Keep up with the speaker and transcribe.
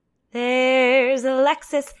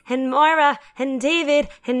Alexis and Moira and David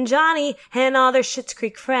and Johnny and all their Schitt's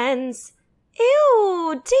Creek friends.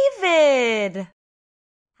 Ew, David!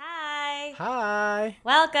 Hi. Hi.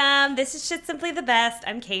 Welcome. This is Shit Simply the Best.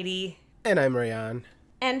 I'm Katie. And I'm Rayan.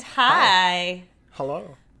 And hi.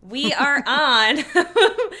 Hello. We are on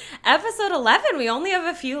episode 11. We only have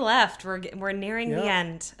a few left. We're nearing the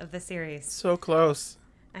end of the series. So close.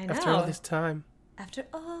 I know. After all this time. After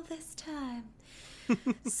all this time.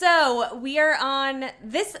 So we are on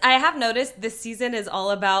this. I have noticed this season is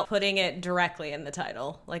all about putting it directly in the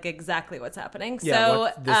title, like exactly what's happening. Yeah,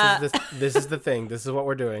 so this is the thing. This is what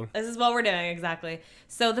we're doing. This is what we're doing, exactly.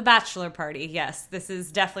 So the bachelor party, yes, this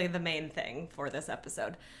is definitely the main thing for this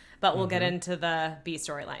episode. But we'll get into the B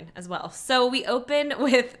storyline as well. So we open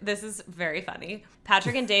with, this is very funny.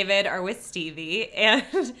 Patrick and David are with Stevie, and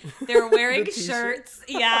they're wearing shirts.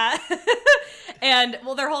 Yeah. And,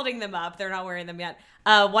 well, they're holding them up. They're not wearing them yet.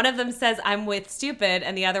 One of them says, I'm with stupid,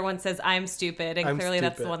 and the other one says, I'm stupid. And clearly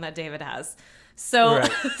that's the one that David has. So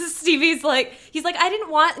right. Stevie's like, I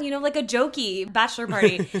didn't want, like a jokey bachelor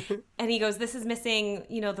party. And he goes, this is missing,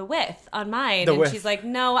 the width on mine. And she's like,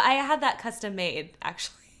 no, I had that custom made,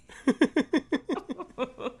 actually.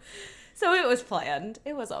 So it was planned.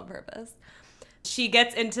 It was on purpose. She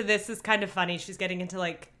gets into this is kind of funny. She's getting into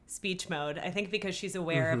like speech mode, I think, because she's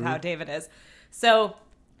aware of how David is. So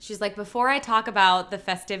she's like, before I talk about the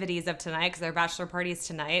festivities of tonight, because their bachelor party is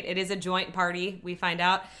tonight, it is a joint party, we find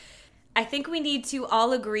out. I think we need to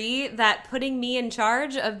all agree that putting me in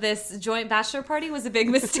charge of this joint bachelor party was a big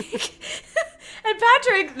mistake. And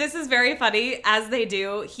Patrick, this is very funny, as they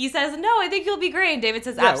do. He says, no, I think you'll be great. And David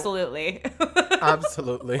says, absolutely.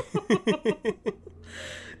 Absolutely.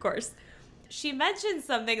 Of course. She mentioned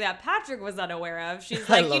something that Patrick was unaware of. She's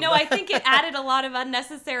like, I think it added a lot of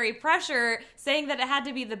unnecessary pressure, saying that it had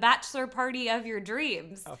to be the bachelor party of your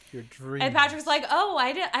dreams. Of your dreams. And Patrick's like, oh,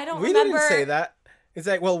 I don't remember. We didn't say that. It's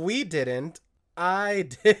like, well, we didn't. I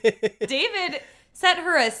did. David sent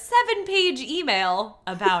her a 7-page email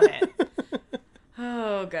about it.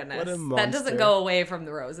 Oh, goodness. What a monster. That doesn't go away from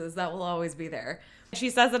the roses. That will always be there. She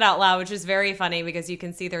says it out loud, which is very funny because you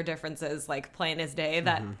can see their differences, like plain as day,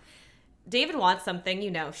 that David wants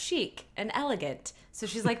something, chic and elegant. So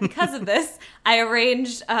she's like, because of this, I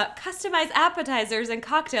arranged customized appetizers and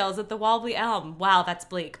cocktails at the Wobbly Elm. Wow, that's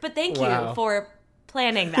bleak. But thank you for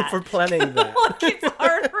planning that. For planning that. Like, it's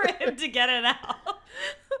hard for him to get it out.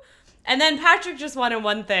 And then Patrick just wanted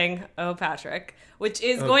one thing. Oh, Patrick. Which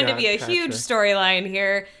is going to be a huge storyline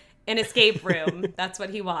here. An escape room. That's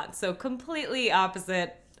what he wants. So completely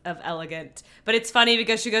opposite of elegant. But it's funny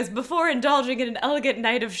because she goes, before indulging in an elegant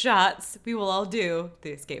night of shots, we will all do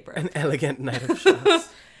the escape room. An elegant night of shots.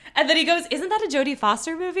 And then he goes, isn't that a Jodie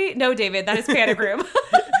Foster movie? No, David, that is Panic Room.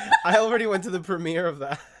 I already went to the premiere of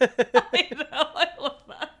that. I know. I love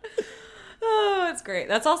that. Oh, it's great.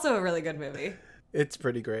 That's also a really good movie. It's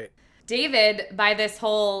pretty great. David, by this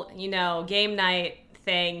whole, game night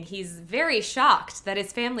thing, he's very shocked that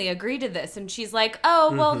his family agreed to this. And she's like,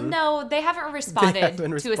 oh, well, no, they haven't responded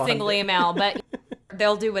to a single email, but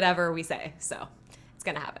they'll do whatever we say. So it's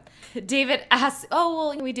going to happen. David asks, oh,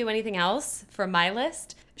 well, can we do anything else from my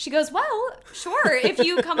list? She goes, well, sure. If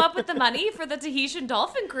you come up with the money for the Tahitian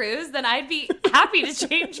dolphin cruise, then I'd be happy to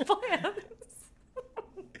change plans.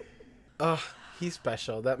 Oh, he's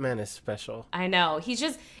special. That man is special. I know.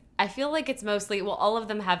 I feel like it's mostly, well, all of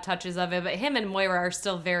them have touches of it, but him and Moira are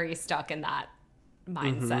still very stuck in that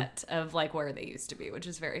mindset of like where they used to be, which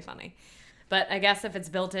is very funny. But I guess if it's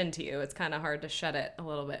built into you, it's kind of hard to shut it a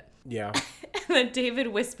little bit. Yeah. And then David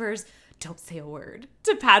whispers, don't say a word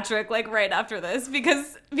to Patrick, like right after this,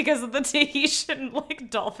 because of the Tahitian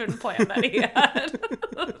like dolphin plan that he had.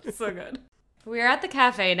 It's so good. We're at the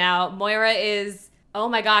cafe now. Moira is, oh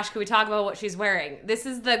my gosh, can we talk about what she's wearing? This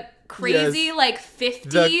is the crazy like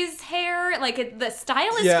 50s hair. Like the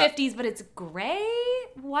style is 50s, but it's gray,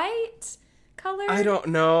 white color. I don't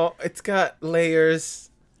know. It's got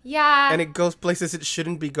layers. Yeah. And it goes places it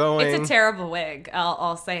shouldn't be going. It's a terrible wig.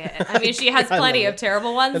 I'll say it. I mean, she has plenty of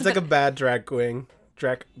terrible ones. It's like a bad drag wig.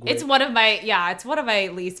 It's one of my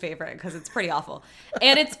least favorite because it's pretty awful.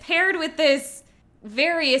 And it's paired with this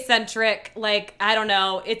very eccentric, like, I don't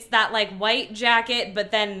know, it's that like white jacket,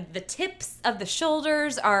 but then the tips of the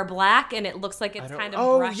shoulders are black and it looks like it's kind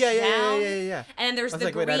of brushed down. Yeah. And there's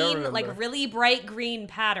the green, like really bright green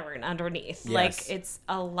pattern underneath. Yes. Like it's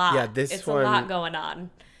a lot. Yeah, it's a lot going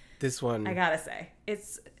on. This one, I gotta say,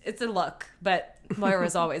 it's a look, but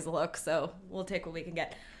Moira's always a look, so we'll take what we can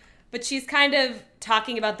get. But she's kind of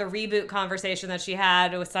talking about the reboot conversation that she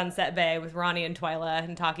had with Sunset Bay with Ronnie and Twyla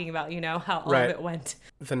and talking about, how all of it went.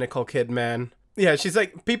 The Nicole Kidman Yeah, she's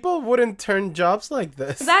like, people wouldn't turn jobs like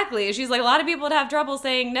this. Exactly. She's like, a lot of people would have trouble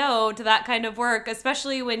saying no to that kind of work,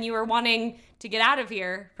 especially when you were wanting to get out of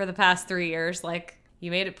here for the past 3 years. Like, you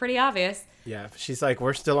made it pretty obvious. Yeah, she's like,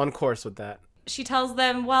 we're still on course with that. She tells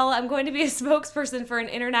them, well, I'm going to be a spokesperson for an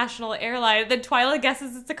international airline. Then Twyla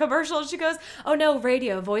guesses it's a commercial. And she goes, oh no,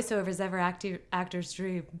 radio, voiceover is ever actor's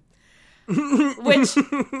dream. Which,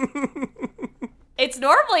 it's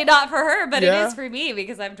normally not for her, but it is for me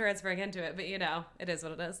because I'm transferring into it. But you know, it is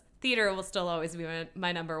what it is. Theater will still always be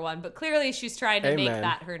my number one. But clearly she's trying to make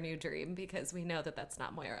that her new dream because we know that that's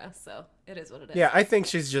not Moira. So it is what it is. Yeah, I think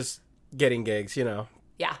she's just getting gigs, you know.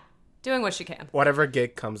 Yeah. Doing what she can. Whatever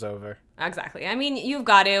gig comes over. Exactly. I mean, you've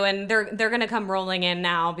got to, and they're going to come rolling in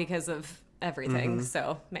now because of everything.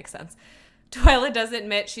 So makes sense. Twyla does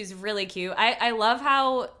admit she's really cute. I love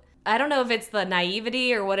how, I don't know if it's the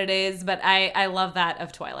naivety or what it is, but I love that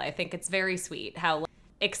of Twyla. I think it's very sweet how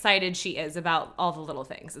excited she is about all the little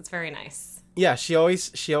things. It's very nice. Yeah, she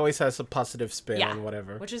always has a positive spin on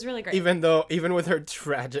whatever. Which is really great. Even with her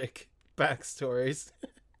tragic backstories.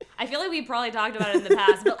 I feel like we probably talked about it in the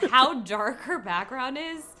past, but how dark her background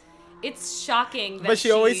is, it's shocking. That but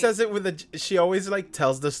she always says it she always like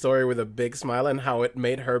tells the story with a big smile and how it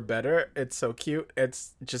made her better. It's so cute.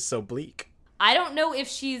 It's just so bleak. I don't know if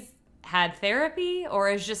she's had therapy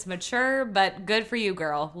or is just mature, but good for you,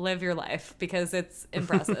 girl. Live your life because it's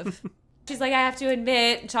impressive. She's like, I have to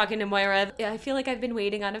admit, talking to Moira, I feel like I've been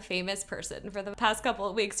waiting on a famous person for the past couple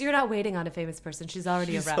of weeks. You're not waiting on a famous person. She's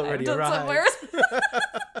already arrived.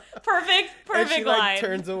 Perfect and she line. Like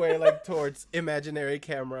turns away like towards imaginary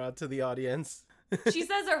camera to the audience. She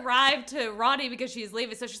says arrived to Ronnie because she's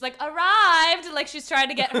leaving. So she's like, arrived. Like she's trying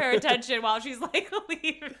to get her attention while she's like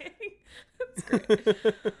leaving. That's great.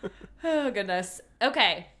 Oh, goodness.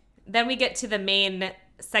 Okay. Then we get to the main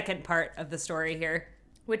second part of the story here,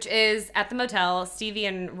 which is at the motel. Stevie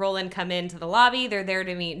and Roland come into the lobby. They're there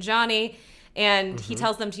to meet Johnny. And he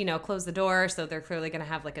tells them to, close the door. So they're clearly going to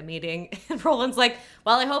have like a meeting. And Roland's like,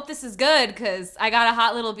 well, I hope this is good because I got a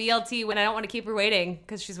hot little BLT when I don't want to keep her waiting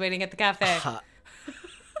because she's waiting at the cafe.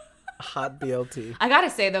 Hot BLT. I got to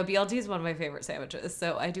say, though, BLT is one of my favorite sandwiches.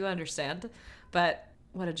 So I do understand. But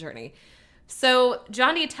what a journey. So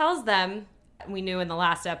Johnny tells them, we knew in the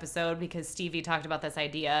last episode because Stevie talked about this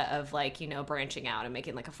idea of like, branching out and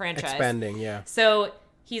making like a franchise. Expanding, yeah. So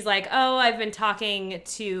he's like, oh, I've been talking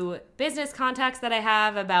to business contacts that I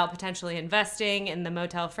have about potentially investing in the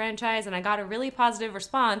motel franchise. And I got a really positive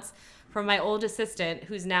response from my old assistant,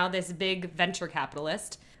 who's now this big venture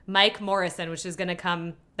capitalist, Mike Morrison, which is going to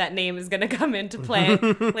come, that name is going to come into play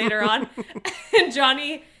later on. And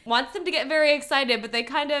Johnny wants them to get very excited, but they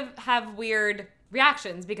kind of have weird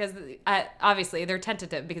reactions because obviously they're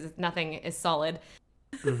tentative because nothing is solid.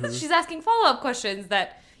 She's asking follow-up questions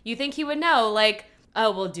that you think he would know, like,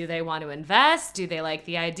 oh, well, do they want to invest? Do they like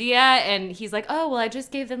the idea? And he's like, oh, well, I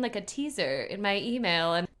just gave them like a teaser in my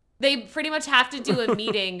email. And they pretty much have to do a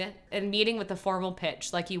meeting with a formal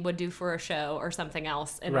pitch like you would do for a show or something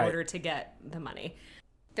else in order to get the money.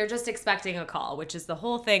 They're just expecting a call, which is the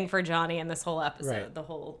whole thing for Johnny in this whole episode, the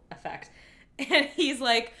whole effect. And he's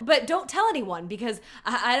like, but don't tell anyone because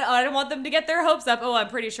I don't want them to get their hopes up. Oh, I'm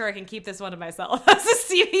pretty sure I can keep this one to myself. That's what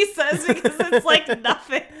Stevie says because it's like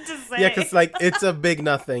nothing to say. Yeah, because like it's a big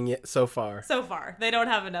nothing so far. So far. They don't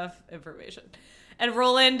have enough information. And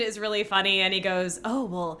Roland is really funny and he goes, oh,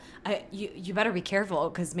 well, you better be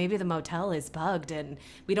careful because maybe the motel is bugged and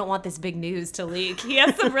we don't want this big news to leak. He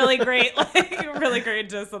has some really great,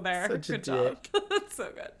 jokes in there. Such a good job. That's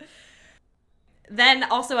so good. Then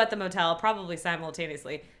also at the motel, probably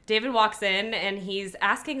simultaneously, David walks in and he's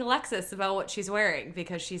asking Alexis about what she's wearing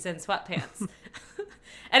because she's in sweatpants.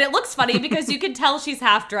 And it looks funny because you can tell she's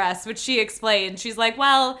half dressed, which she explained. She's like,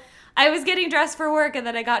 well, I was getting dressed for work and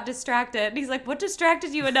then I got distracted. And he's like, what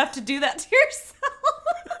distracted you enough to do that to yourself?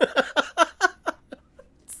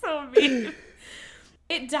 So mean.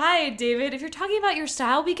 It died, David. If you're talking about your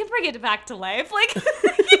style, we can bring it back to life. Like,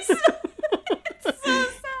 it's so sad.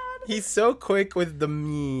 He's so quick with the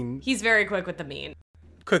mean. He's very quick with the mean.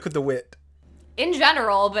 Quick with the wit. In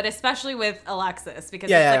general, but especially with Alexis because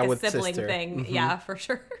it's like a sibling sister thing. Mm-hmm. Yeah, for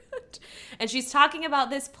sure. And she's talking about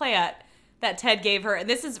this plant that Ted gave her. And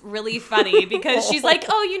this is really funny because she's like,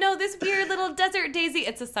 oh, this weird little desert daisy.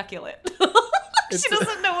 It's a succulent. She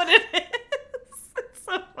doesn't know what it is. It's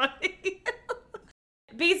so funny.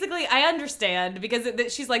 Basically, I understand because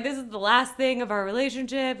she's like, this is the last thing of our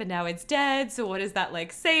relationship and now it's dead. So what does that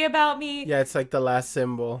like say about me? Yeah, it's like the last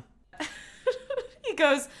symbol. He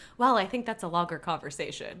goes, well, I think that's a longer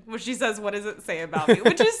conversation. Which she says, what does it say about me?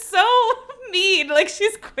 Which is so mean. Like,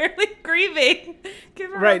 she's clearly grieving.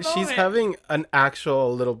 Give her Right, a she's moment. having an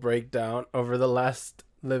actual little breakdown over the last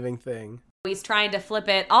living thing. He's trying to flip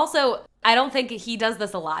it. Also, I don't think he does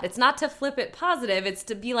this a lot. It's not to flip it positive. It's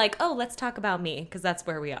to be like, oh, let's talk about me, because that's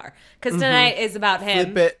where we are. Because tonight is about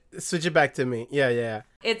him. Flip it, switch it back to me. Yeah.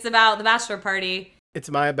 It's about the bachelor party. It's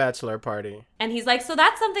my bachelor party. And he's like, so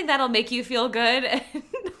that's something that'll make you feel good.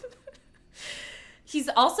 He's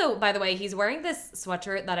also, by the way, he's wearing this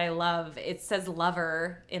sweatshirt that I love. It says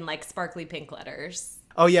lover in like sparkly pink letters.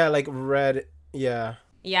 Oh yeah, like red. Yeah,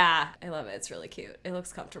 Yeah, I love it. It's really cute. It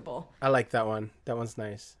looks comfortable. I like that one. That one's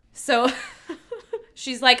nice. So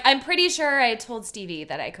she's like, I'm pretty sure I told Stevie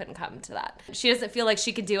that I couldn't come to that. She doesn't feel like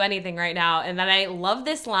she could do anything right now. And then I love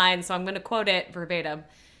this line, so I'm going to quote it verbatim.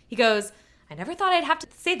 He goes, I never thought I'd have to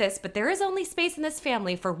say this, but there is only space in this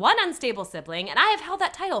family for one unstable sibling, and I have held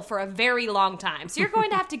that title for a very long time. So you're going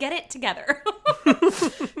to have to get it together.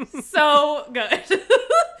 So good.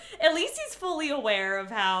 At least he's fully aware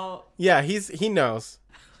of how... Yeah, he knows.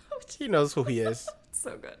 He knows who he is.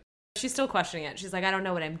 So good. She's still questioning it. She's like, I don't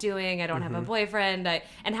know what I'm doing. I don't have a boyfriend.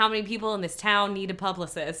 And how many people in this town need a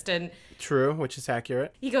publicist? And True, which is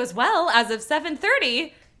accurate. he goes, well, as of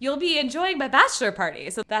 7:30, you'll be enjoying my bachelor party.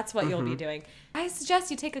 So that's what you'll be doing. I suggest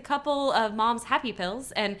you take a couple of mom's happy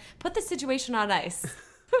pills and put the situation on ice.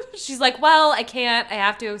 She's like, well, I can't. I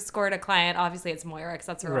have to escort a client. Obviously, it's Moira because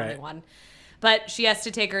that's her only one. But she has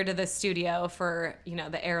to take her to the studio for,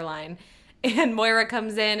 the airline. And Moira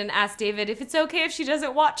comes in and asks David if it's okay if she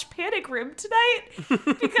doesn't watch Panic Room tonight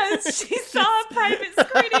because she saw a private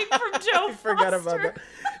screening from Joe Foster. Forgot about that.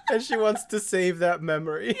 And she wants to save that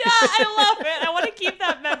memory. Yeah, I love it. I want to keep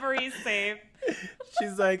that memory safe.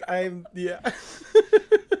 She's like, yeah.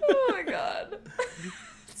 Oh my God.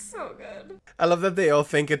 So good. I love that they all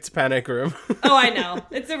think it's Panic Room. Oh, I know.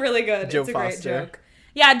 It's a really good, Joe it's a great Foster. joke.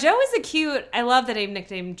 Yeah, Joe is a cute, I love the name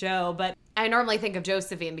nickname Joe, but I normally think of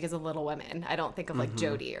Josephine because of Little Women. I don't think of like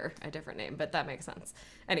Jodie or a different name, but that makes sense.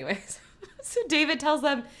 Anyways, so David tells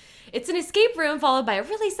them it's an escape room followed by a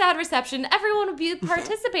really sad reception. Everyone will be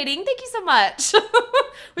participating. Thank you so much.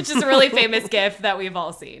 Which is a really famous gif that we've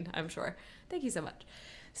all seen, I'm sure. Thank you so much.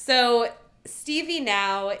 So Stevie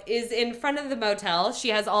now is in front of the motel. She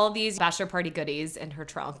has all of these bachelor party goodies in her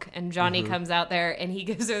trunk. And Johnny comes out there and he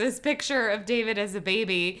gives her this picture of David as a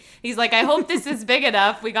baby. He's like, I hope this is big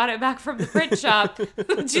enough. We got it back from the print shop.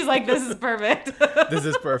 She's like, this is perfect. This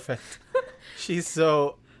is perfect. She's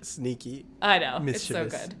so sneaky. I know.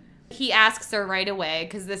 Mischievous. It's so good. He asks her right away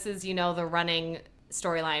because this is, the running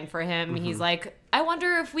storyline for him. He's like, I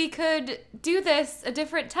wonder if we could do this a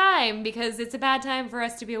different time because it's a bad time for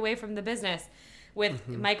us to be away from the business with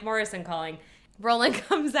Mike Morrison calling. Roland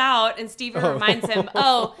comes out and Steven reminds him,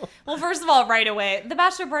 well, first of all, right away, the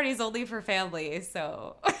bachelor party is only for family,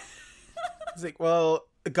 so. It's like, well,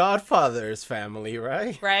 Godfather's family,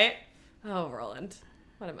 right? Right? Oh, Roland.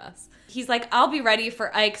 What a mess. He's like, I'll be ready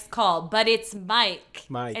for Ike's call, but it's Mike.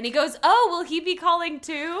 And he goes, will he be calling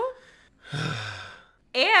too?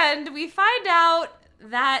 And we find out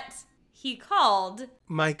that he called.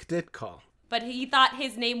 Mike did call. But he thought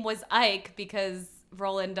his name was Ike because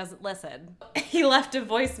Roland doesn't listen. He left a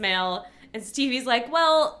voicemail and Stevie's like,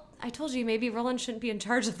 well, I told you maybe Roland shouldn't be in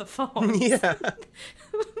charge of the phone. Yeah.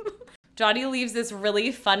 Johnny leaves this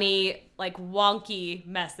really funny, like, wonky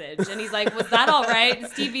message. And he's like, was that all right?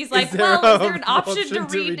 And Stevie's like, is there an option to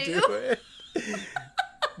redo it?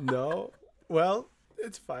 No. Well,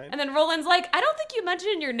 it's fine. And then Roland's like, I don't think you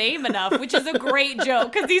mentioned your name enough, which is a great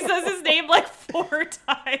joke because he says his name like 4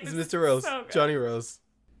 times. It's Mr. Rose. So Johnny Rose.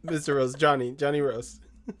 Mr. Rose. Johnny Rose.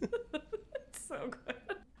 It's so good.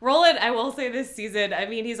 Roland, I will say this season, I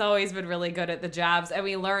mean, he's always been really good at the jabs. And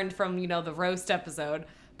we learned from, the roast episode.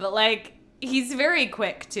 But, like, he's very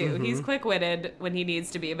quick, too. He's quick-witted when he needs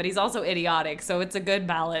to be. But he's also idiotic. So it's a good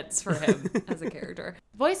balance for him as a character.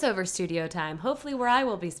 Voiceover studio time. Hopefully where I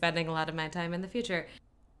will be spending a lot of my time in the future.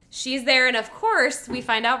 She's there. And, of course, we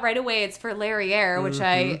find out right away it's for Larry Air, which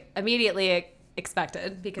I immediately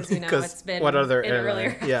expected. Because, it's been what other in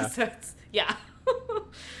earlier episodes. Yeah.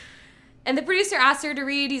 And the producer asked her to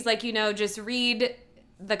read. He's like, just read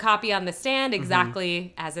the copy on the stand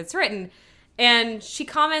exactly as it's written. And she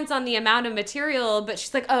comments on the amount of material, but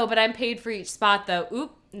she's like, but I'm paid for each spot, though.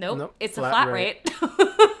 Oop, nope, it's a flat rate.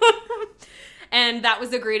 And that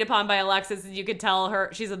was agreed upon by Alexis, and you could tell her,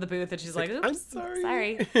 she's in the booth, and she's like, oops, I'm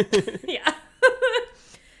sorry. Yeah.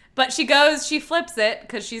 But she flips it,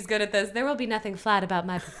 because she's good at this. There will be nothing flat about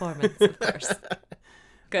my performance, of course.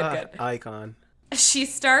 Good. Icon. She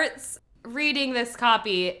starts reading this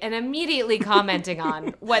copy and immediately commenting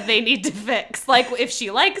on what they need to fix, like if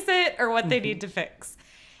she likes it or what they need to fix.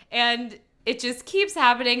 And It just keeps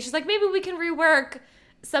happening. She's like, maybe we can rework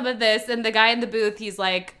some of this. And the guy in the booth, he's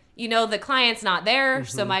like, you know, the client's not there,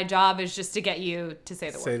 so my job is just to get you to say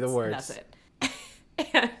the words. Say the words. And that's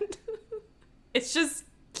it. And it just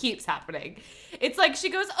keeps happening. It's like she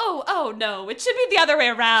goes, oh, no, it should be the other way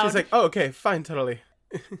around. She's like, oh, okay, fine, totally.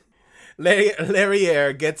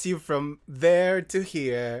 Larriere gets you from there to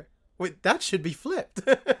here. Wait, that should be flipped.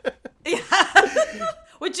 Yeah.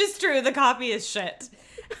 Which is true. The copy is shit.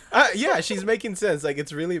 Yeah, she's making sense. Like,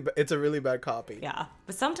 it's a really bad copy. Yeah.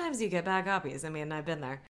 But sometimes you get bad copies. I mean, I've been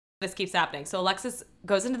there. This keeps happening. So Alexis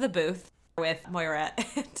goes into the booth with Moira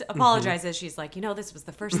and apologizes. She's like, you know, this was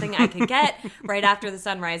the first thing I could get right after the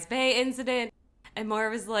Sunrise Bay incident. And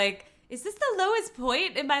Moira was like, is this the lowest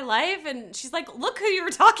point in my life? And she's like, look who you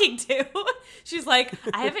were talking to. She's like,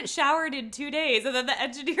 I haven't showered in 2 days. And then the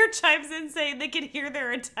engineer chimes in saying they can hear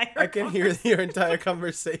their entire I can hear your entire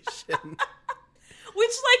conversation.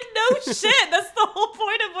 Which, like, no shit. That's the whole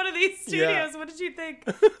point of one of these studios. Yeah. What did you think?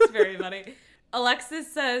 It's very funny.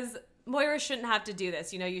 Alexis says, Moira shouldn't have to do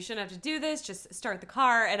this. You know, you shouldn't have to do this. Just start the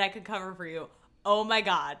car and I can cover for you. Oh, my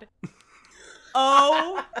God.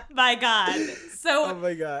 Oh, my God. So, oh,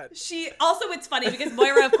 my God. She also, it's funny because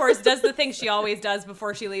Moira, of course, does the thing she always does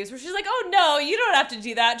before she leaves, where she's like, oh, no, you don't have to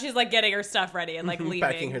do that. She's, like, getting her stuff ready and, like,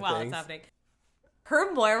 leaving while it's happening.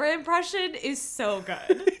 Her Moira impression is so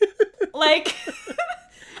good. Like,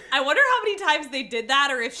 I wonder how many times they did that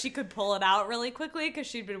or if she could pull it out really quickly because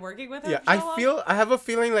she'd been working with her. Yeah, I have a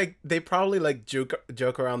feeling like they probably like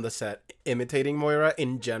joke around the set imitating Moira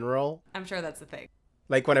in general. I'm sure that's the thing.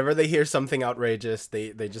 Like whenever they hear something outrageous,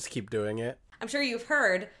 they just keep doing it. I'm sure you've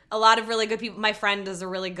heard a lot of really good people. My friend does a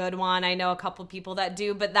really good one. I know a couple people that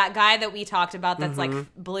do, but that guy that we talked about that's like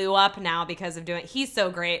blew up now because of doing it, he's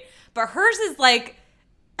so great. But hers is like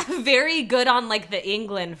very good on like the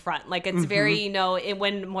England front. Like it's very, you know,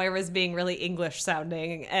 when Moira's being really English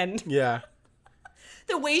sounding and yeah.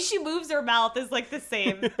 The way she moves her mouth is like the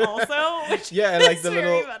same also. Which yeah, and like is the very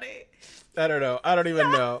little funny. I don't know. I don't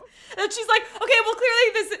even know. And she's like, okay, well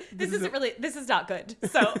clearly this is not good.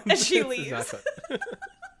 So and she leaves.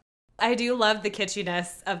 I do love the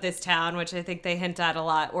kitschiness of this town, which I think they hint at a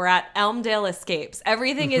lot. We're at Elmdale Escapes.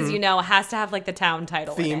 Everything is, you know, has to have like the town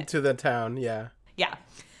title in it. Themed to the town, yeah. Yeah.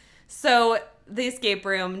 So the escape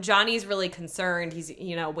room, Johnny's really concerned. He's,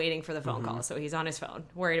 you know, waiting for the phone call. So he's on his phone,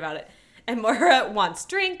 worried about it. And Moira wants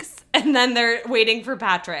drinks. And then they're waiting for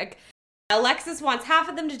Patrick. Alexis wants half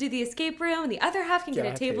of them to do the escape room. And the other half can get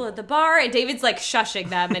a table at the bar. And David's like shushing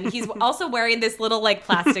them. And he's also wearing this little like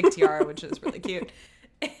plastic tiara, which is really cute.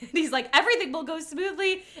 And he's like, everything will go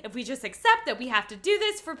smoothly if we just accept that we have to do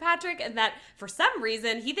this for Patrick and that for some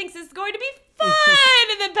reason he thinks it's going to be fun.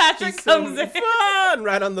 And then Patrick comes in. Fun!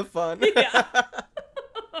 Right on the fun. Yeah.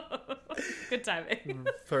 Good timing.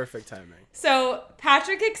 Perfect timing. So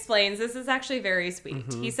Patrick explains, this is actually very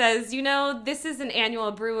sweet. He says, you know, this is an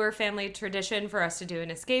annual Brewer family tradition for us to do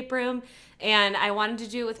an escape room. And I wanted to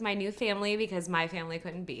do it with my new family because my family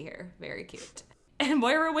couldn't be here. Very cute. And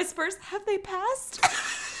Moira whispers, have they passed?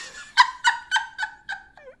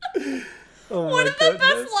 One of the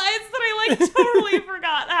best lines that I like totally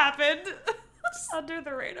forgot happened under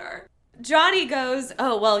the radar. Johnny goes,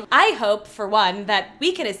 oh, well, I hope, for one, that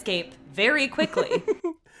we can escape very quickly.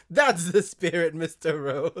 That's the spirit, Mr.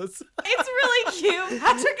 Rose. It's really cute.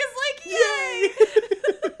 Patrick is like, yay!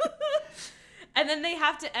 And then they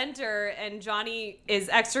have to enter, and Johnny is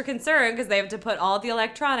extra concerned because they have to put all the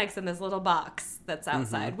electronics in this little box that's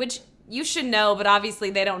outside, which you should know, but obviously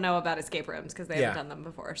they don't know about escape rooms because they haven't done them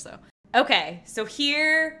before. So, okay, so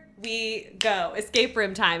here we go. Escape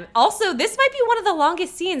room time. Also, this might be one of the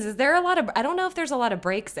longest scenes. Is there a lot of, I don't know if there's a lot of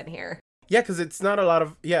breaks in here. Yeah, because it's not a lot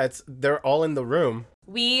of, they're all in the room.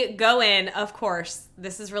 We go in, of course,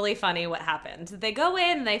 this is really funny what happened. They go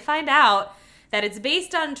in and they find out that it's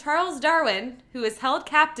based on Charles Darwin, who is held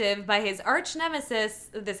captive by his arch nemesis,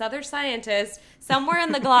 this other scientist, somewhere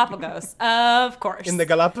in the Galapagos. Of course. In the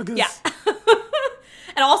Galapagos? Yeah.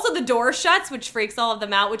 And also the door shuts, which freaks all of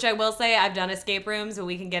them out, which I will say, I've done escape rooms, and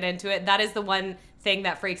we can get into it. That is the one thing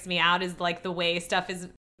that freaks me out, is like the way stuff is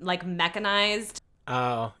like mechanized.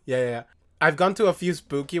 Oh, yeah. I've gone to a few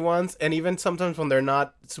spooky ones, and even sometimes when they're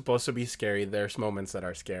not supposed to be scary, there's moments that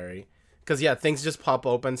are scary. Because, things just pop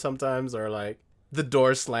open sometimes, or, like, the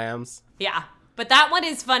door slams. Yeah. But that one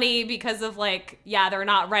is funny because of, like, they're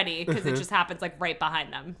not ready, because it just happens, like, right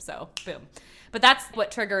behind them. So, boom. But that's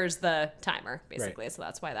what triggers the timer, basically. Right. So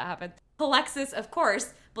that's why that happened. Alexis, of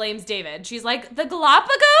course, blames David. She's like, the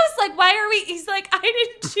Galapagos? Like, why are we... He's like, I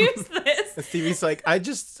didn't choose this. And Stevie's like, I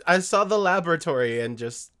saw the laboratory and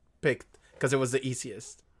just picked, because it was the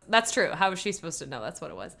easiest. That's true. How was she supposed to know? That's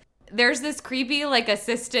what it was. there's this creepy like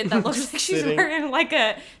assistant that looks like she's Sitting. wearing like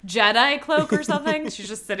a Jedi cloak or something. She's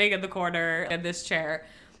just sitting in the corner in this chair.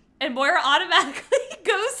 And Moira automatically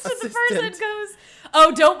goes to the person and goes,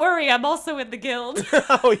 oh, don't worry, I'm also in the guild.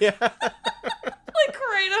 Oh, yeah. Like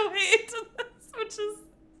right away to this, which is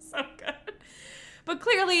so good. But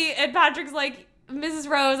clearly, and Patrick's like, Mrs.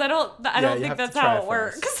 Rose, I don't think that's how it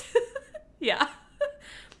works. Yeah.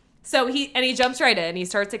 So he jumps right in. He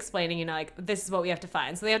starts explaining, you know, like, this is what we have to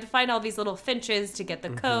find. So they have to find all these little finches to get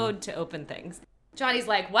the code to open things. Johnny's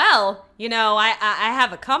like, well, you know, I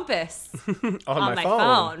have a compass on my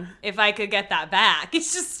phone. If I could get that back.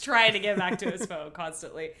 He's just trying to get back to his phone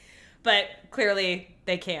constantly. But clearly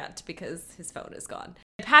they can't because his phone is gone.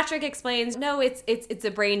 Patrick explains, no, it's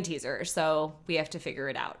a brain teaser, so we have to figure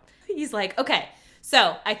it out. He's like, okay,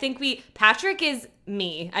 so I think Patrick is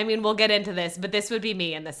me. I mean, we'll get into this, but this would be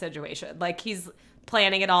me in this situation. Like, he's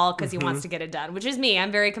planning it all because he wants to get it done, which is me.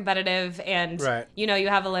 I'm very competitive, and you know, you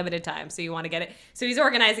have a limited time, so you want to get it. So he's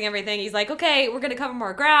organizing everything. He's like, okay, we're going to cover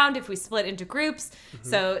more ground if we split into groups.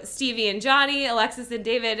 So Stevie and Johnny, Alexis and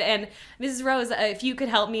David, and Mrs. Rose, if you could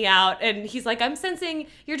help me out. And he's like, I'm sensing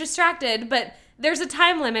you're distracted, but there's a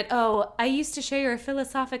time limit. Oh, I used to share your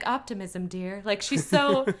philosophic optimism, dear. Like, she's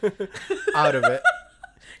so out of it.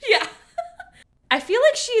 Yeah. I feel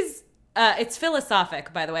like she's it's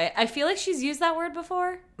philosophic, by the way. I feel like she's used that word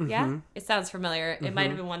before. Yeah, it sounds familiar. It might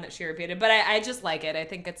have been one that she repeated, but I just like it. I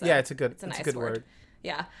think it's a nice word.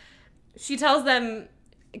 Yeah, she tells them,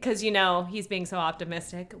 because you know he's being so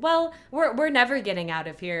optimistic. Well, we're never getting out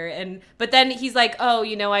of here, but then he's like, oh,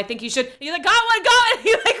 you know, I think you should. And he's like, got one.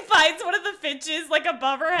 He like finds one of the finches like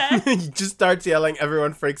above her head. He just starts yelling.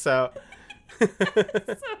 Everyone freaks out. So good.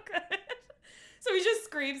 So he just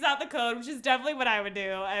screams out the code, which is definitely what I would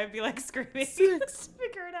do. I would be like screaming.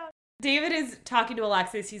 Figure it out. David is talking to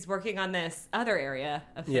Alexis. He's working on this other area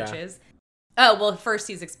of finches. Yeah. Oh, well, first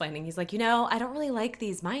he's explaining. He's like, you know, I don't really like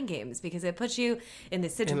these mind games because it puts you in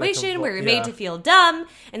this situation where you're made to feel dumb.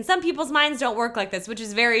 And some people's minds don't work like this, which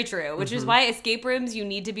is very true, which is why escape rooms, you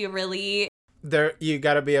need to be you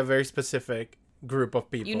got to be a very specific group of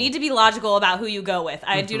people. You need to be logical about who you go with.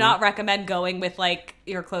 I do not recommend going with like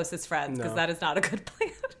your closest friends because that is not a good plan.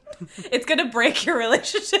 It's going to break your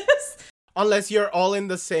relationships. Unless you're all in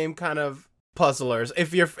the same kind of puzzlers.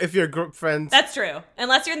 If you're group friends. That's true.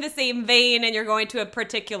 Unless you're in the same vein and you're going to a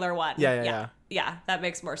particular one. Yeah, that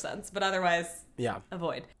makes more sense. But otherwise,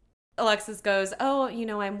 avoid. Alexis goes, oh, you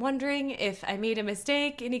know, I'm wondering if I made a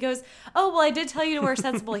mistake. And he goes, oh, well, I did tell you to wear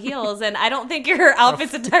sensible heels, and I don't think your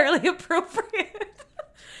outfit's entirely appropriate.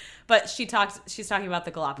 But she's talking about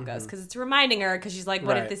the Galapagos because it's reminding her, because she's like,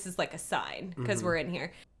 what if this is like a sign? Because we're in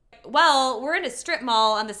here. Well, we're in a strip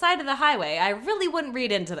mall on the side of the highway. I really wouldn't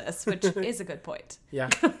read into this, which is a good point. Yeah.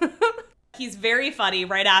 He's very funny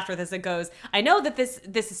right after this. It goes, I know that this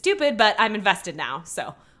is stupid, but I'm invested now,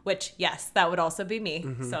 so... Which, yes, that would also be me.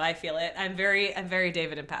 So I feel it. I'm very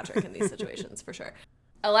David and Patrick in these situations, for sure.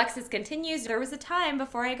 Alexis continues, there was a time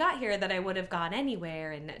before I got here that I would have gone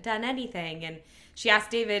anywhere and done anything. And she asked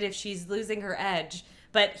David if she's losing her edge.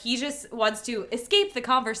 But he just wants to escape the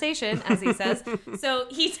conversation, as he says. So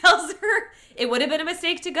he tells her it would have been a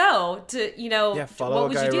mistake to go to, you know, what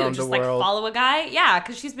would you do? Just like follow a guy? Yeah,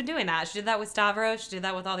 because she's been doing that. She did that with Stavros. She did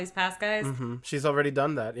that with all these past guys. She's already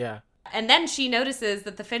done that, yeah. And then she notices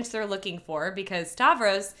that the finch they're looking for, because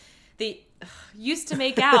Stavros, they used to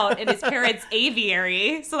make out in his parents'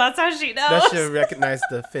 aviary. So that's how she knows. That she recognized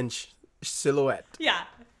the finch silhouette. Yeah.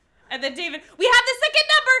 And then David, we have the second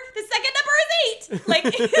number. The second number is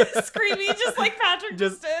 8. Like, screaming just like Patrick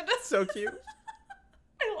just did. So cute.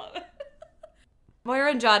 I love it.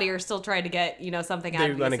 Moira and Johnny are still trying to get, you know, something out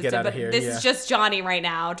of the system. But this is just Johnny right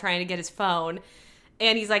now trying to get his phone.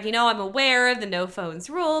 And he's like, you know, I'm aware of the no phones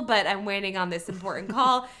rule, but I'm waiting on this important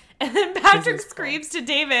call. And then Patrick screams to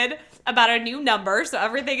David about a new number. So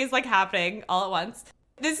everything is like happening all at once.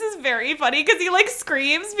 This is very funny because he like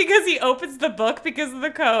screams because he opens the book because of the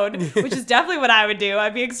code, which is definitely what I would do.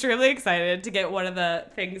 I'd be extremely excited to get one of the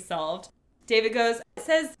things solved. David goes, it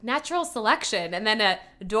says natural selection. And then a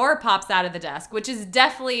door pops out of the desk, which is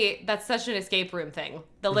definitely, that's such an escape room thing.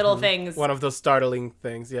 The little things. One of those startling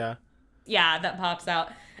things, yeah. Yeah, that pops out.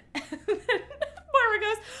 And then Moira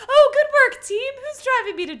goes, oh, good work, team. Who's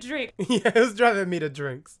driving me to drink? Yeah, who's driving me to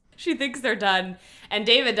drinks? She thinks they're done. And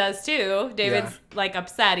David does, too. David's, like,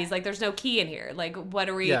 upset. He's like, there's no key in here. Like, what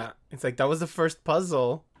are we... Yeah, it's like, that was the first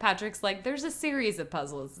puzzle. Patrick's like, there's a series of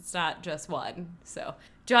puzzles. It's not just one. So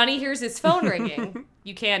Johnny hears his phone ringing.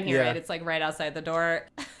 You can hear it. It's, like, right outside the door.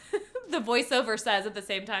 The voiceover says at the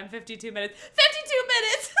same time, 52 minutes. 52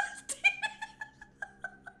 minutes!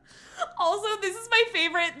 Also, this is my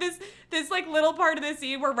favorite. This like little part of the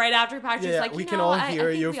scene where right after Patrick's like, we can all hear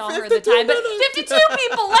I think you. we all heard the time, but 52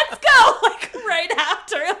 people. Let's go! Like right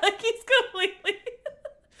after, like he's completely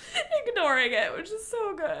ignoring it, which is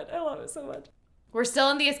so good. I love it so much. We're still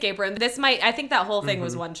in the escape room. I think that whole thing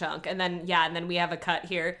was one chunk, and then we have a cut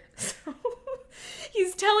here. So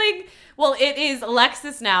he's telling. Well, it is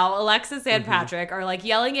Alexis now. Alexis and Patrick are like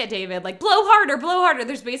yelling at David, like, blow harder, blow harder.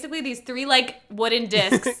 There's basically these 3 like wooden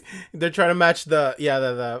discs. They're trying to match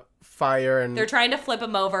the fire, and they're trying to flip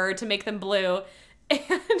them over to make them blue. And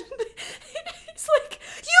he's like,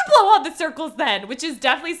 you blow on the circles then, which is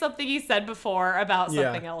definitely something he said before about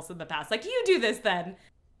something else in the past. Like, you do this then,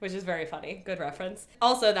 which is very funny. Good reference.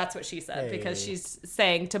 Also, that's what she said because she's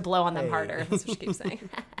saying to blow on them harder. That's what she keeps saying.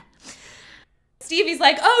 Stevie's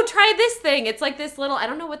like, oh, try this thing. It's like this little, I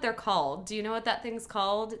don't know what they're called. Do you know what that thing's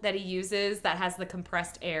called that he uses that has the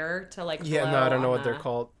compressed air to like blow I don't know what they're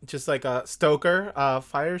called. Just like a stoker,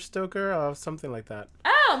 fire stoker, something like that.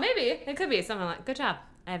 Oh, maybe. It could be something like, good job.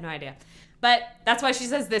 I have no idea. But that's why she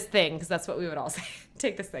says this thing, because that's what we would all say.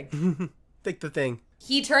 Take this thing. Take the thing.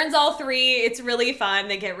 He turns all 3. It's really fun.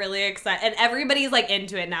 They get really excited. And everybody's like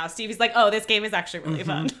into it now. Stevie's like, oh, this game is actually really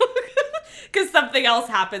fun. Because something else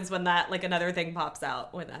happens when that, like another thing pops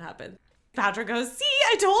out when that happens. Patrick goes, see,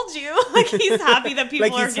 I told you. Like he's happy that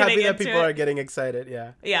people are getting into it. People are getting excited,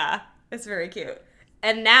 yeah. Yeah, it's very cute.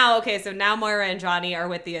 And now, so now Moira and Johnny are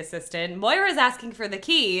with the assistant. Moira's asking for the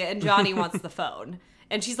key and Johnny wants the phone.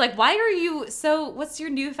 And she's like, what's your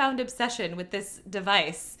newfound obsession with this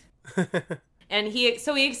device? And he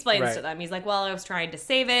explains to them. He's like, well, I was trying to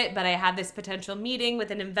save it, but I had this potential meeting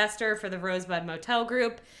with an investor for the Rosebud Motel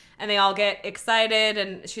Group. And they all get excited.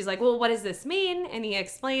 And she's like, well, what does this mean? And he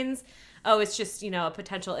explains, oh, it's just, a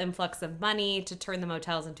potential influx of money to turn the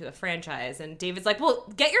motels into a franchise. And David's like, well,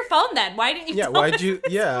 get your phone then. Why didn't you tell us this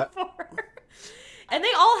before? And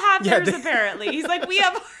they all have theirs, apparently. He's like, we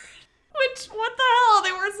have... Which, what the hell?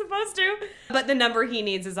 They weren't supposed to. But the number he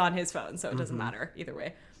needs is on his phone, so it doesn't matter either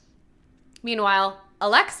way. Meanwhile,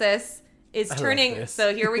 Alexis is turning...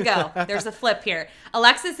 So here we go. There's a flip here.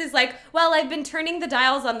 Alexis is like, well, I've been turning the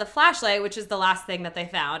dials on the flashlight, which is the last thing that they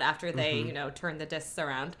found after they, turned the discs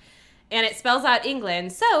around. And it spells out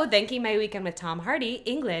England. So, thanking my weekend with Tom Hardy,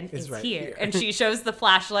 England is right here. And she shows the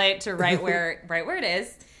flashlight to right where it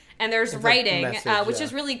is. And there's writing, which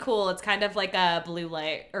is really cool. It's kind of like a blue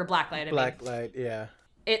light, or black light. Light, yeah.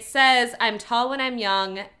 It says, I'm tall when I'm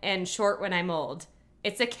young and short when I'm old.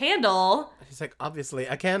 It's a candle. She's like, obviously,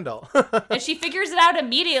 a candle. And she figures it out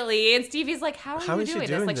immediately. And Stevie's like, how are you doing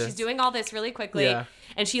this? Like, she's doing all this really quickly. Yeah.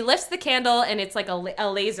 And she lifts the candle, and it's like a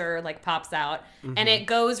laser, like, pops out. And it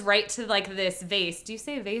goes right to, like, this vase. Do you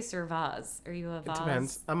say vase or vase? Are you a vase? It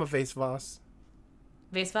depends. I'm a vase.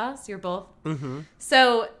 Vase? You're both? Mm-hmm.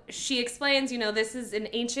 So she explains, this is an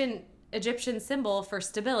ancient Egyptian symbol for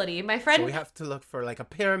stability. My friend... So we have to look for like a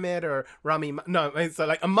pyramid or it's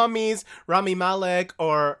like a mummies, Rami Malek,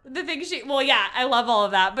 or... The thing well, yeah, I love all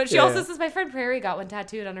of that. But she also says my friend Prairie got one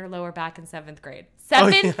tattooed on her lower back in 7th grade.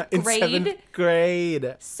 7th grade? In 7th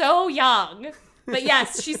grade. So young. But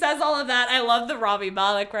yes, she says all of that. I love the Rami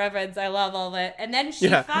Malek reference. I love all of it. And then she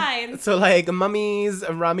finds... So like mummies,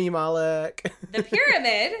 Rami Malek. The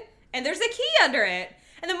pyramid, and there's a key under it.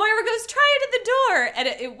 And then Moira goes, try it at the door. And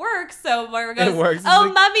it works. So Moira goes, oh,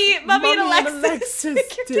 like, Mummy and Alexis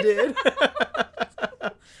did it.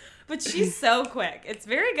 But she's so quick. It's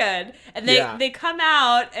very good. And they come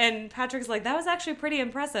out, and Patrick's like, that was actually pretty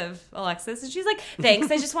impressive, Alexis. And she's like,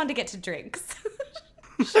 thanks. I just wanted to get to drinks.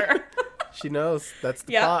 Sure. She knows. That's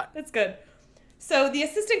the plot. That's good. So the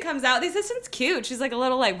assistant comes out. The assistant's cute. She's like a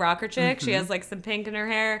little like rocker chick. She has like some pink in her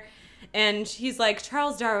hair. And he's like,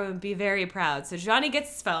 Charles Darwin would be very proud. So Johnny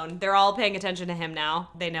gets his phone. They're all paying attention to him now.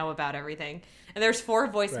 They know about everything. And there's 4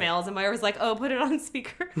 voicemails. And Moira's like, oh, put it on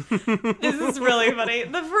speaker. This is really funny.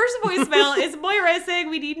 The first voicemail is Moira saying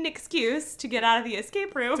we need an excuse to get out of the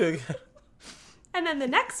escape room. And then the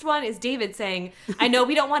next one is David saying, I know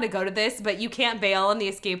we don't want to go to this, but you can't bail in the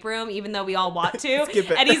escape room, even though we all want to.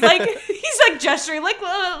 Skip it. And he's like gesturing, like,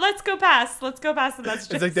 let's go past. Let's go past the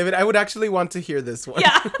messages. It's like, David, I would actually want to hear this one.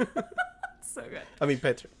 Yeah. So good. I mean,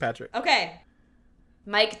 Patrick. Okay.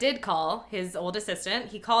 Mike did call his old assistant.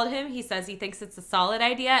 He called him. He says he thinks it's a solid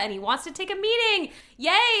idea and he wants to take a meeting.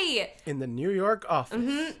 Yay! In the New York office.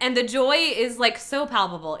 Mm-hmm. And the joy is like so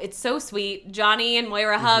palpable. It's so sweet. Johnny and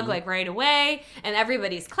Moira hug like right away and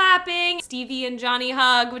everybody's clapping. Stevie and Johnny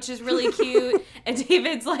hug, which is really cute. And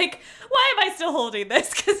David's like, why am I still holding this?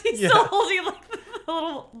 Because he's still holding like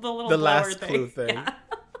the last clue thing. Yeah.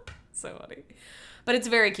 So funny. But it's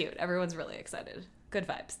very cute. Everyone's really excited. Good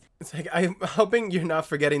vibes. It's like, I'm hoping you're not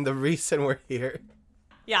forgetting the reason we're here.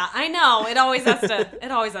 Yeah, I know. It always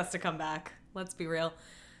has to come back. Let's be real.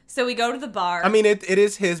 So we go to the bar. I mean, it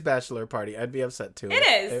is his bachelor party. I'd be upset too. It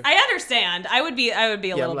is. I understand. I would be a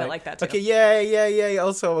little bit like that too. Okay, yeah.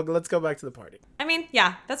 Also, let's go back to the party. I mean,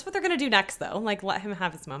 yeah, that's what they're going to do next though. Like, let him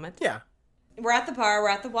have his moment. Yeah. We're at the bar. We're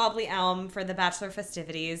at the Wobbly Elm for the bachelor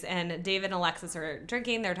festivities, and David and Alexis are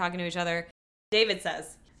drinking. They're talking to each other. David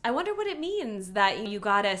says, I wonder what it means that you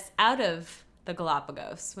got us out of the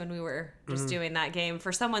Galapagos when we were just doing that game.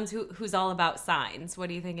 For someone who's all about signs, what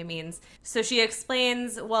do you think it means? So she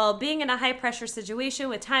explains, well, being in a high pressure situation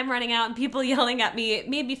with time running out and people yelling at me, it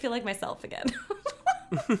made me feel like myself again.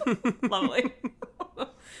 Lovely.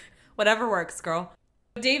 Whatever works, girl.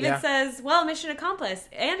 David says, well, mission accomplished,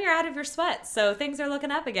 and you're out of your sweat, so things are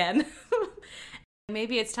looking up again.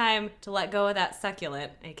 Maybe it's time to let go of that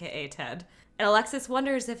succulent, aka Ted. And Alexis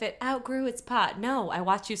wonders if it outgrew its pot. No, I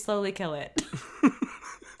watched you slowly kill it.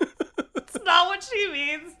 That's not what she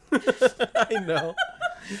means. I know.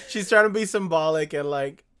 She's trying to be symbolic and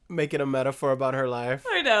like make it a metaphor about her life.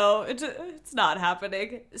 I know. It's not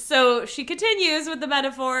happening. So she continues with the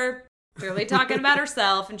metaphor, clearly talking about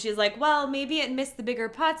herself. And she's like, well, maybe it missed the bigger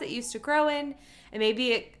pots it used to grow in. And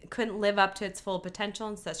maybe it couldn't live up to its full potential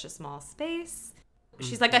in such a small space.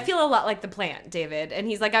 She's like, I feel a lot like the plant, David. And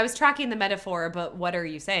he's like, I was tracking the metaphor, but what are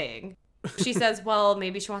you saying? She says, well,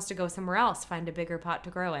 maybe she wants to go somewhere else, find a bigger pot to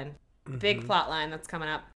grow in. Big plot line that's coming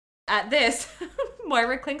up. At this,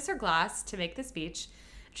 Moira clinks her glass to make the speech.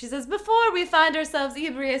 She says, before we find ourselves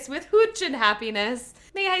ebrious with hooch and happiness,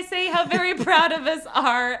 may I say how very proud of us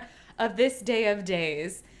are of this day of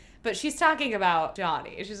days. But she's talking about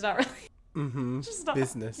Johnny. She's not really... She's not,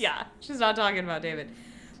 business. Yeah, she's not talking about David.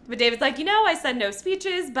 But David's like, I said no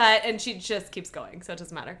speeches, but... And she just keeps going, so it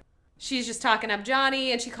doesn't matter. She's just talking up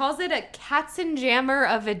Johnny, and she calls it a Katzenjammer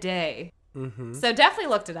of a day. So definitely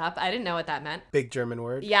looked it up. I didn't know what that meant. Big German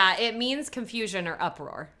word. Yeah, it means confusion or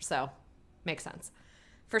uproar, so makes sense.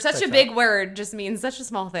 For such a big word, just means such a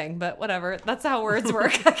small thing, but whatever. That's how words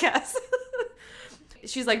work, I guess.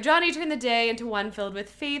 She's like, Johnny turned the day into one filled with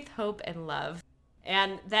faith, hope, and love.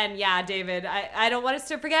 And then, David, I don't want us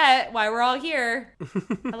to forget why we're all here.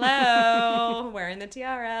 Hello, wearing the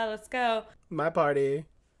tiara. Let's go. My party.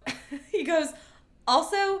 He goes,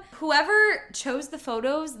 also, whoever chose the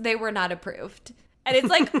photos, they were not approved. And it's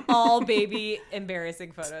like all baby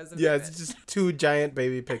embarrassing photos of David. It's just two giant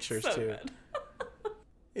baby pictures, so too. Good.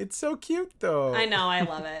 It's so cute, though. I know, I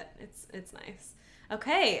love it. It's nice.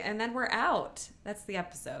 Okay, and then we're out. That's the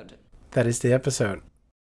episode. That is the episode.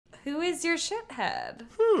 Who is your shithead?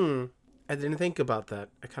 I didn't think about that.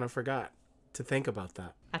 I kind of forgot to think about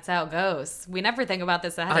that. That's how it goes. We never think about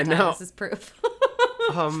this ahead of time. I know. This is proof.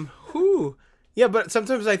 Who? Yeah, but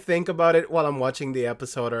sometimes I think about it while I'm watching the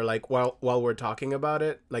episode or like while we're talking about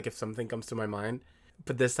it, like if something comes to my mind.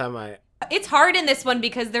 But this time It's hard in this one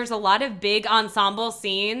because there's a lot of big ensemble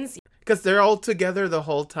scenes. Because they're all together the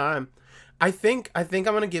whole time. I think I'm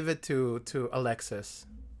gonna give it to Alexis.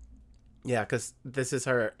 Yeah, because this is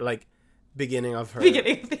her like beginning of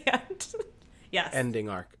the end. Yes. Ending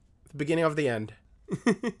arc. The beginning of the end.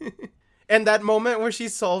 And that moment where she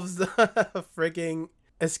solves the freaking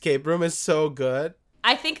escape room is so good.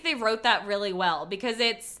 I think they wrote that really well because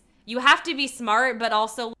you have to be smart, but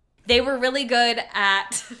also they were really good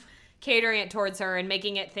at catering it towards her and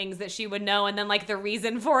making it things that she would know, and then like the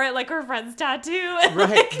reason for it, like her friend's tattoo.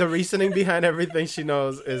 Right. The reasoning behind everything she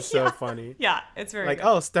knows is so funny. Yeah, it's very like,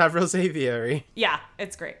 good. Stavros Aviary. Yeah,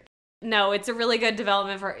 it's great. No, it's a really good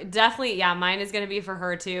development for definitely. Yeah, mine is going to be for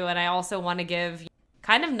her too, and I also want to give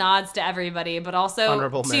kind of nods to everybody, but also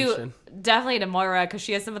honorable mention. Definitely to Moira because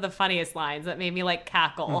she has some of the funniest lines that made me like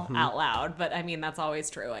cackle out loud. But I mean, that's always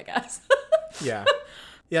true, I guess. Yeah.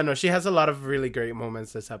 Yeah, no, she has a lot of really great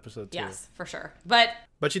moments this episode, too. Yes, for sure. But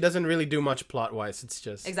she doesn't really do much plot-wise. It's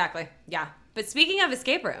just... Exactly, yeah. But speaking of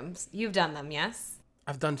escape rooms, you've done them, yes?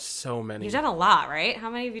 I've done so many. You've done a lot, right? How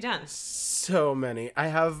many have you done? So many. I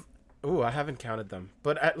haven't counted them.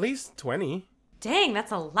 But at least 20. Dang,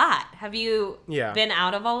 that's a lot. Have you been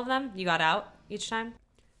out of all of them? You got out each time?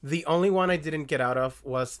 The only one I didn't get out of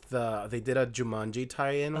was they did a Jumanji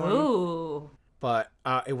tie-in one. Ooh. But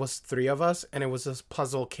it was 3 of us, and it was a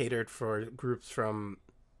puzzle catered for groups from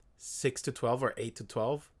 6 to 12 or 8 to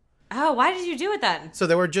 12. Oh, why did you do it then? So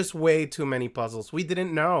there were just way too many puzzles. We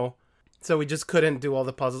didn't know. So we just couldn't do all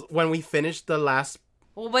the puzzles. When we finished the last...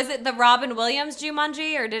 Well, was it the Robin Williams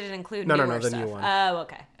Jumanji, or did it include newer the stuff? new one. Oh,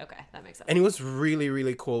 okay. Okay, that makes sense. And it was really,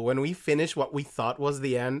 really cool. When we finished what we thought was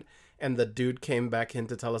the end, and the dude came back in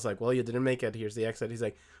to tell us, like, well, you didn't make it. Here's the exit. He's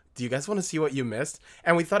like, do you guys want to see what you missed?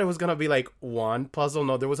 And we thought it was going to be like one puzzle.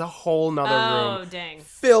 No, there was a whole nother room dang.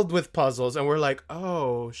 filled with puzzles. And we're like,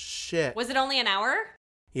 oh, shit. Was it only an hour?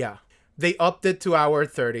 Yeah. They upped it to hour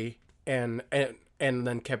 30 and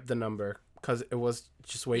then kept the number because it was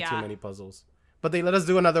just way too many puzzles. But they let us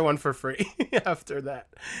do another one for free after that.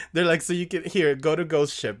 They're like, so you can, here, go to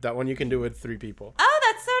Ghost Ship. That one you can do with 3 people. Oh,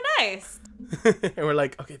 that's so nice. And we're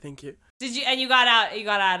like, okay, thank you. And you got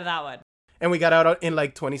out of that one? And we got out in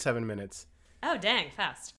like 27 minutes. Oh, dang,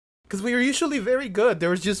 fast. Because we were usually very good. There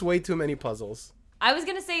was just way too many puzzles. I was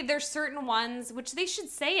gonna say there's certain ones which they should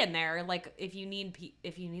say in there, like if you need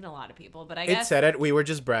a lot of people. But I guess it said it. We were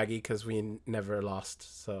just braggy because we never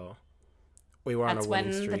lost, so we were on a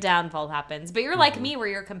winning streak. That's when the downfall happens. But you're like me, where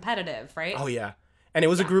you're competitive, right? Oh yeah, and it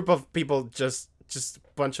was a group of people, just a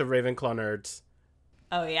bunch of Ravenclaw nerds.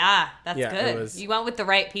 Oh yeah, that's good. You went with the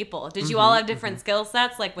right people. Did you all have different skill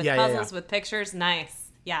sets, like with puzzles, with pictures?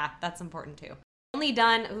 Nice. Yeah, that's important too. Only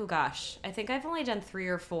done, I think I've only done 3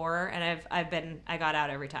 or 4, and I got out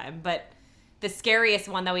every time. But the scariest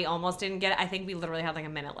one that we almost didn't get, I think we literally had like a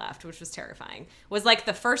minute left, which was terrifying, was like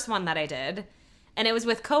the first one that I did, and it was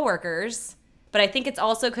with coworkers. But I think it's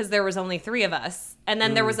also because there was only 3 of us. And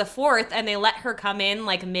then there was a 4th, and they let her come in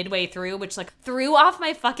like midway through, which like threw off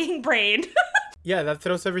my fucking brain. Yeah, that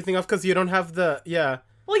throws everything off because you don't have the,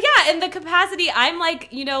 Well, yeah, and the capacity, I'm like,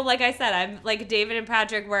 like I said, I'm like David and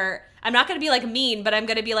Patrick, where I'm not going to be like mean, but I'm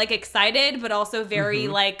going to be like excited, but also very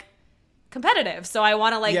like competitive. So I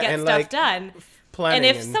want to like get stuff like, done. And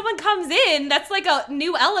if someone comes in, that's like a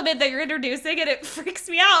new element that you're introducing, and it freaks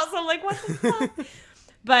me out. So I'm like, what the fuck?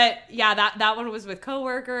 But yeah, that one was with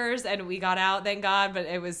coworkers, and we got out, thank God. But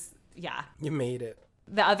it was, yeah. You made it.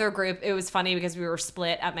 The other group, it was funny because we were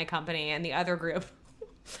split at my company, and the other group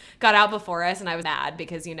got out before us, and I was mad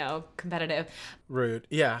because, competitive. Rude.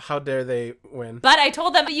 Yeah, how dare they win? But I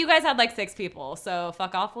told them, you guys had like 6 people, so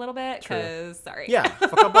fuck off a little bit, because, sorry. Yeah,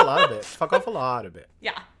 fuck off a lot of it. Fuck off a lot of it.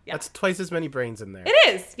 Yeah. That's twice as many brains in there. It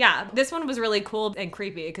is, yeah. This one was really cool and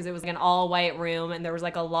creepy because it was like an all-white room, and there was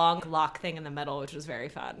like a long lock thing in the middle, which was very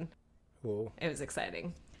fun. Whoa. It was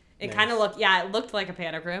exciting. It kind of looked like a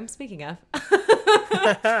panic room, speaking of.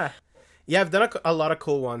 Yeah, I've done a lot of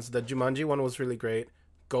cool ones. The Jumanji one was really great.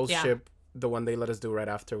 Ghost Ship, the one they let us do right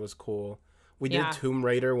after, was cool. We did Tomb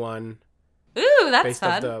Raider one. Ooh, that's based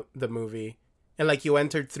fun. off the movie. And like you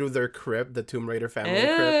entered through their crypt, the Tomb Raider family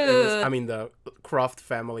crypt. The Croft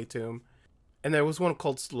family tomb. And there was one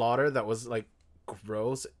called Slaughter that was like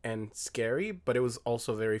gross and scary, but it was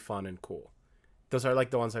also very fun and cool. Those are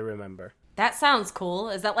like the ones I remember. That sounds cool.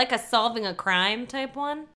 Is that like a solving a crime type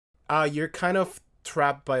one? You're kind of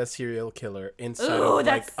trapped by a serial killer inside of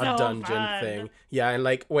like a dungeon thing. Yeah, and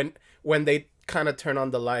like when they kind of turn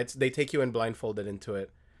on the lights, they take you in blindfolded into it.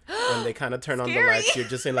 When they kind of turn on the lights, you're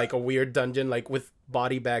just in like a weird dungeon, like with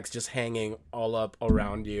body bags just hanging all up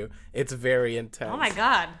around you. It's very intense. Oh my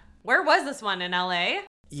God. Where was this one, in LA?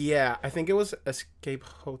 Yeah, I think it was Escape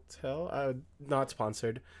Hotel. Not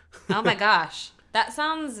sponsored. Oh my gosh. That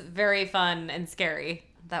sounds very fun and scary.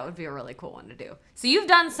 That would be a really cool one to do. So you've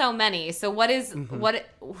done so many. So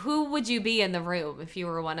who would you be in the room if you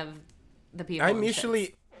were one of the people?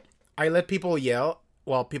 I let people yell.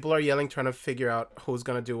 While people are yelling, trying to figure out who's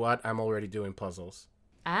going to do what, I'm already doing puzzles.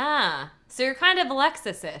 Ah, so you're kind of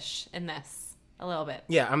Alexis-ish in this, a little bit.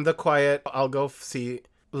 Yeah, I'm the quiet. I'll go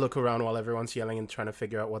look around while everyone's yelling and trying to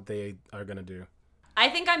figure out what they are going to do. I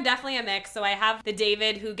think I'm definitely a mix. So I have the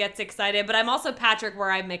David who gets excited, but I'm also Patrick where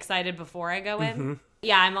I'm excited before I go in. Mm-hmm.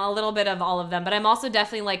 Yeah, I'm a little bit of all of them, but I'm also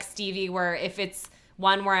definitely like Stevie where if it's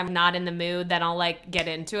one where I'm not in the mood, then I'll like get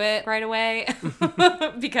into it right away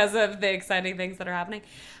because of the exciting things that are happening.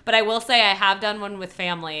 But I will say I have done one with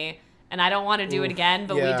family and I don't want to do it again,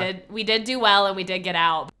 but we did do well and we did get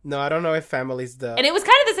out. No, I don't know if family's And it was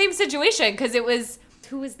kind of the same situation because it was,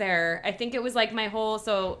 who was there? I think it was like my whole,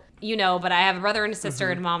 but I have a brother and a sister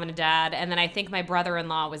and a mom and a dad. And then I think my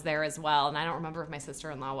brother-in-law was there as well. And I don't remember if my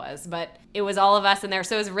sister-in-law was, but it was all of us in there.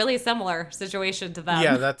 So it was a really similar situation to them.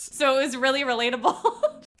 Yeah, so it was really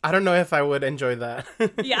relatable. I don't know if I would enjoy that.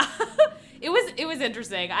 Yeah. It was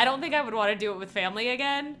interesting. I don't think I would want to do it with family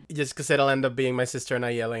again. Just because it'll end up being my sister and I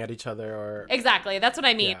yelling at each other or... Exactly. That's what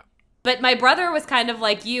I mean. Yeah. But my brother was kind of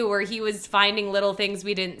like you, where he was finding little things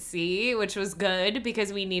we didn't see, which was good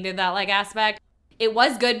because we needed that like aspect. It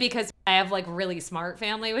was good because I have like really smart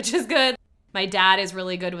family, which is good. My dad is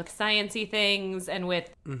really good with sciencey things and with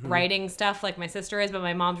writing stuff like my sister is, but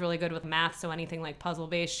my mom's really good with math, so anything like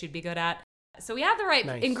puzzle-based she'd be good at. So we have the right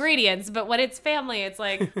ingredients, but when it's family, it's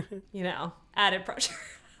like, added pressure.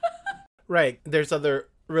 Right. There's other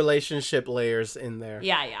relationship layers in there.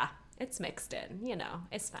 Yeah. It's mixed in,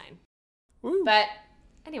 it's fine. Woo. But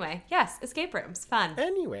anyway, yes, escape rooms, fun.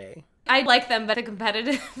 Anyway. I like them, but the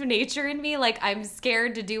competitive nature in me, like I'm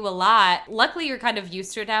scared to do a lot. Luckily, you're kind of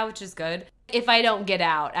used to it now, which is good. If I don't get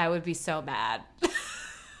out, I would be so mad.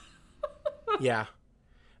 Yeah.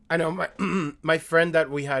 I know my friend that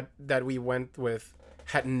we went with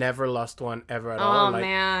had never lost one ever at all. Oh,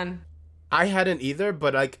 man. I hadn't either,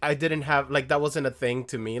 but like I didn't have like that wasn't a thing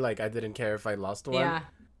to me. Like I didn't care if I lost one.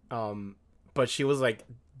 Yeah. But she was like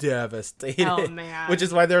devastated. Oh, man. Which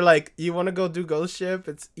is why they're like, you want to go do Ghost Ship?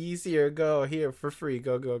 It's easier. Go here for free.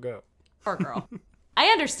 Go. Poor girl. I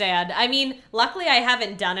understand. I mean, luckily I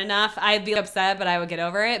haven't done enough. I'd be upset, but I would get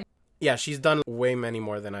over it. Yeah, she's done way many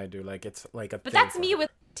more than I do. Like it's like a. But that's me with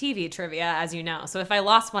TV trivia, as you know. So if I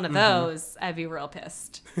lost one of those, I'd be real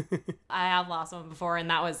pissed. I have lost one before,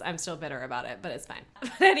 and I'm still bitter about it, but it's fine.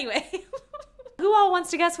 But anyway, who all wants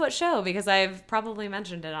to guess what show? Because I've probably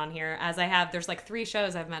mentioned it on here, as I have. There's like 3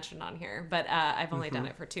 shows I've mentioned on here, but I've only done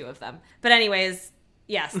it for 2 of them. But anyways,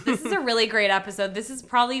 yes, this is a really great episode. This is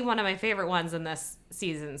probably one of my favorite ones in this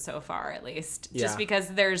season so far, at least. Just because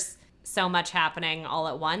there's so much happening all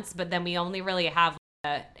at once, but then we only really have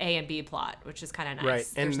a and B plot, which is kind of nice. Right,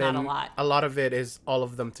 and there's then not a lot. A lot of it is all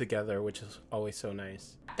of them together, which is always so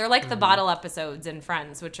nice. They're like the bottle episodes in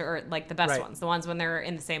Friends, which are like the best Right. ones. The ones when they're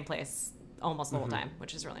in the same place almost the whole time,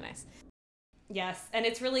 which is really nice. Yes, and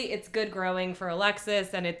it's good growing for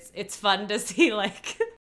Alexis, and it's fun to see like.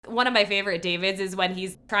 One of my favorite Davids is when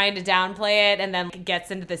he's trying to downplay it and then gets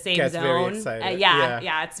into the same Gets zone. very excited.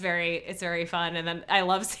 Yeah, it's very fun. And then I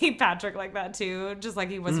love seeing Patrick like that too, just like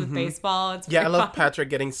he was with baseball. It's Yeah, I very love fun. Patrick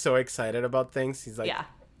getting so excited about things. He's like Yeah, a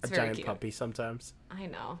it's very giant cute. puppy sometimes. I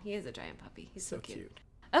know, he is a giant puppy. He's so cute. Cute.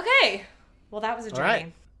 Okay, well that was a journey.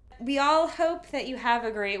 right. We all hope that you have a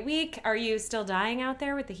great week. Are you still dying out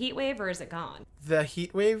there with the heat wave, or is it gone? The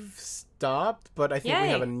heat wave stopped, but I think we Yay.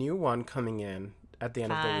 have a new one coming in at the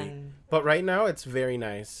end of the week. Fun. But right now, it's very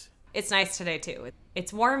nice. It's nice today too.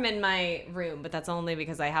 It's warm in my room, but that's only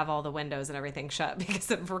because I have all the windows and everything shut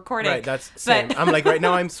because of recording. Right, that's same. I'm like, right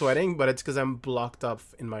now I'm sweating, but it's because I'm blocked up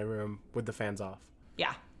in my room with the fans off.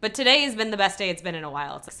 Yeah, but today has been the best day it's been in a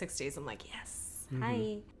while. It's like 60s. I'm like, yes,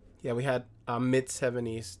 hi. Yeah, we had mid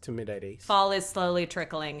 70s to mid 80s. Fall is slowly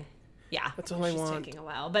trickling. Yeah, That's all I it's just want. taking a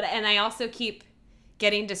while. And I also keep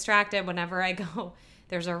getting distracted whenever I go.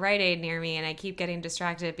 There's a Rite Aid near me, and I keep getting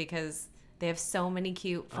distracted because they have so many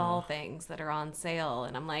cute fall things that are on sale,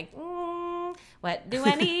 and I'm like, what do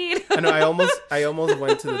I need? I know. I almost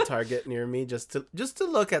went to the Target near me just to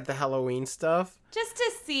look at the Halloween stuff. Just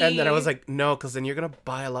to see. And then I was like, no, because then you're gonna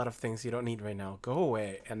buy a lot of things you don't need right now. Go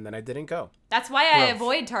away. And then I didn't go. That's why I Gross.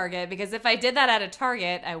 avoid Target, because if I did that at a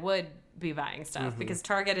Target, I would be buying stuff because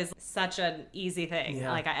Target is such an easy thing.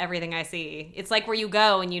 Yeah. Like everything I see, it's like where you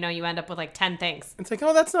go and you end up with like 10 things. It's like,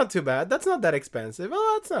 oh, that's not too bad. That's not that expensive.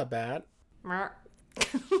 Oh, that's not bad.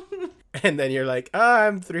 And then you're like,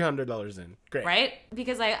 I'm $300 in. Great. Right?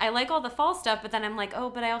 Because I like all the fall stuff, but then I'm like, oh,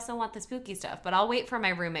 but I also want the spooky stuff. But I'll wait for my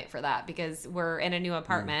roommate for that because we're in a new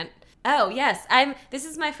apartment. Oh, yes. This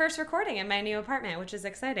is my first recording in my new apartment, which is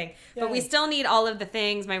exciting. But we Yay. still need all of the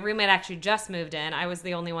things. My roommate actually just moved in. I was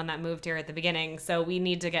the only one that moved here at the beginning. So we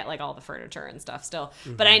need to get like all the furniture and stuff still.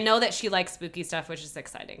 But I know that she likes spooky stuff, which is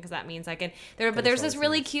exciting because that means I can. But there's this always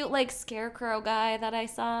really nice. cute like scarecrow guy that I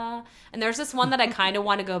saw. And there's this one that I kind of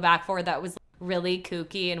want to go back for that was really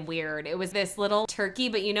kooky and weird. It was this little turkey,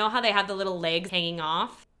 but you know how they have the little legs hanging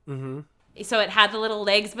off? Mm-hmm. So it had the little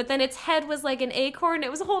legs, but then its head was like an acorn. It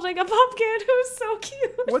was holding a pumpkin. It was so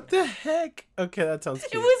cute. What the heck? Okay, that sounds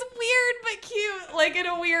It cute. was weird but cute. Like in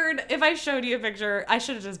a weird, if I showed you a picture, I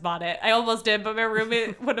should have just bought it. I almost did, but my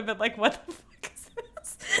roommate would have been like, what the fuck is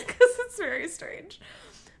this? Because it's very strange.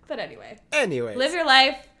 But anyway, Anyways. live your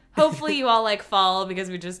life. Hopefully you all like fall because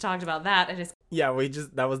we just talked about that. I just Yeah,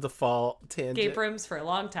 that was the fall tangent. escape rooms for a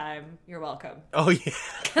long time. You're welcome. Oh, yeah.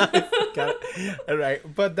 Got it. All right.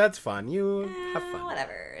 But that's fun. You have fun.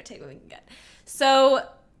 Whatever. Take what we can get. So,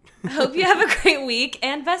 hope you have a great week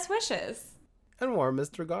and best wishes. And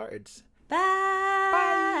warmest regards. Bye.